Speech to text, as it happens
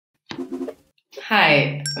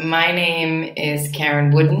Hi, my name is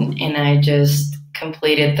KarenWoodin, and I just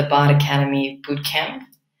completed the Bot Academy bootcamp.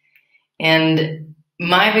 And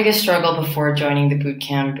my biggest struggle before joining the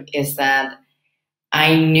bootcamp is that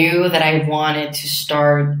I knew that I wanted to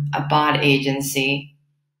start a bot agency,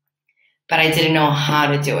 but I didn't know how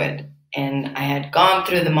to do it. And I had gone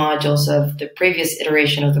through the modules of the previous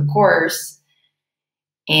iteration of the course,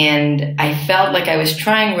 and I felt like I was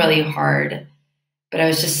trying really hard, but I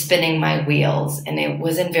was just spinning my wheels, and it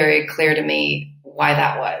wasn't very clear to me why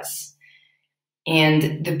that was.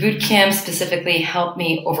 And the boot camp specifically helped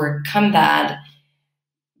me overcome that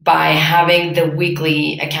by having the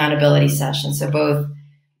weekly accountability sessions. So both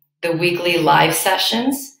the weekly live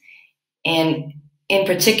sessions, and in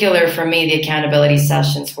particular for me, the accountability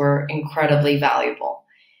sessions were incredibly valuable.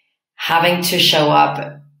 Having to show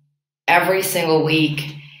up every single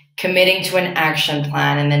week, committing to an action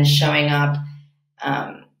plan, and then showing up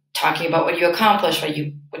talking about what you accomplished, what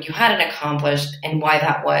you hadn't accomplished, and why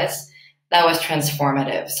that was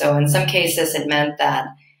transformative. So in some cases, it meant that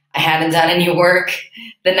I hadn't done any work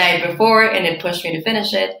the night before, and it pushed me to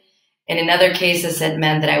finish it. And in other cases, it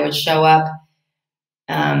meant that I would show up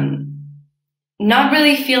not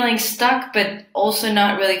really feeling stuck, but also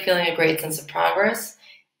not really feeling a great sense of progress.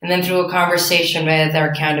 And then through a conversation with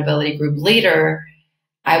our accountability group leader,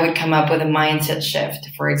 I would come up with a mindset shift.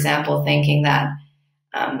 For example, thinking that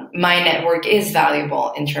my network is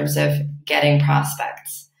valuable in terms of getting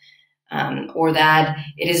prospects, or that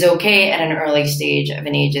it is okay at an early stage of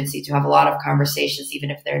an agency to have a lot of conversations,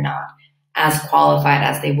 even if they're not as qualified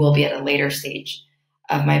as they will be at a later stage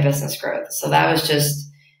of my business growth. So that was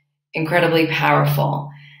just incredibly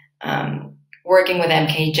powerful. Working with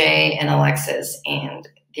MKJ and Alexis and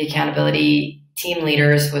the accountability team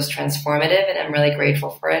leaders was transformative, and I'm really grateful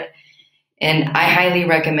for it. And I highly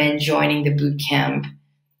recommend joining the bootcamp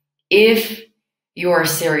if you are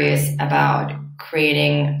serious about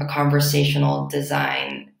creating a conversational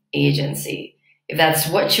design agency. If that's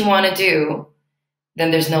what you want to do,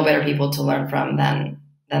 then there's no better people to learn from than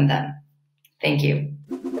them. Thank you.